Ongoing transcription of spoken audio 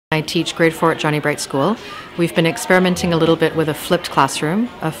I teach grade 4 at Johnny Bright School. We've been experimenting a little bit with a flipped classroom.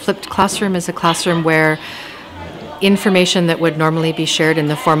 A flipped classroom is a classroom where information that would normally be shared in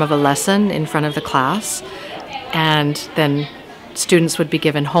the form of a lesson in front of the class, and then students would be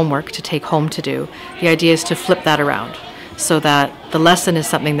given homework to take home to do. The idea is to flip that around so that the lesson is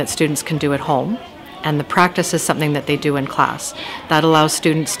something that students can do at home and the practice is something that they do in class. That allows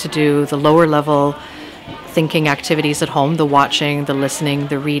students to do the lower level thinking activities at home, the watching, the listening,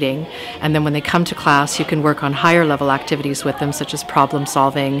 the reading, and then when they come to class you can work on higher level activities with them, such as problem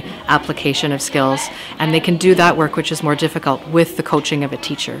solving, application of skills, and they can do that work which is more difficult with the coaching of a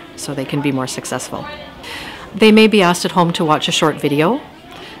teacher, so they can be more successful. They may be asked at home to watch a short video.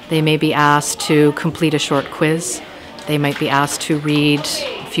 They may be asked to complete a short quiz. They might be asked to read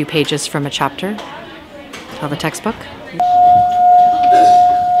a few pages from a chapter of a textbook.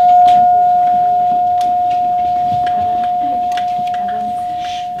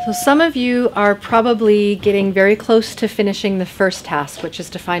 So some of you are probably getting very close to finishing the first task, which is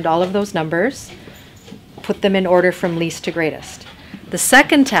to find all of those numbers, put them in order from least to greatest. The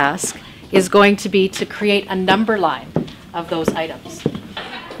second task is going to be to create a number line of those items.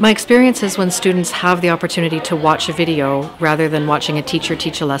 My experience is when students have the opportunity to watch a video rather than watching a teacher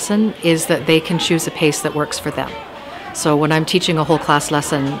teach a lesson is that they can choose a pace that works for them. So when I'm teaching a whole class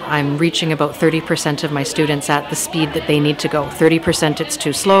lesson, I'm reaching about 30% of my students at the speed that they need to go. 30% it's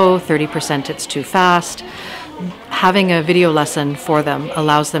too slow, 30% it's too fast. Having a video lesson for them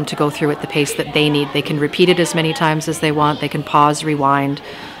allows them to go through at the pace that they need. They can repeat it as many times as they want, they can pause, rewind,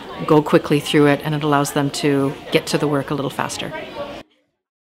 go quickly through it, and it allows them to get to the work a little faster.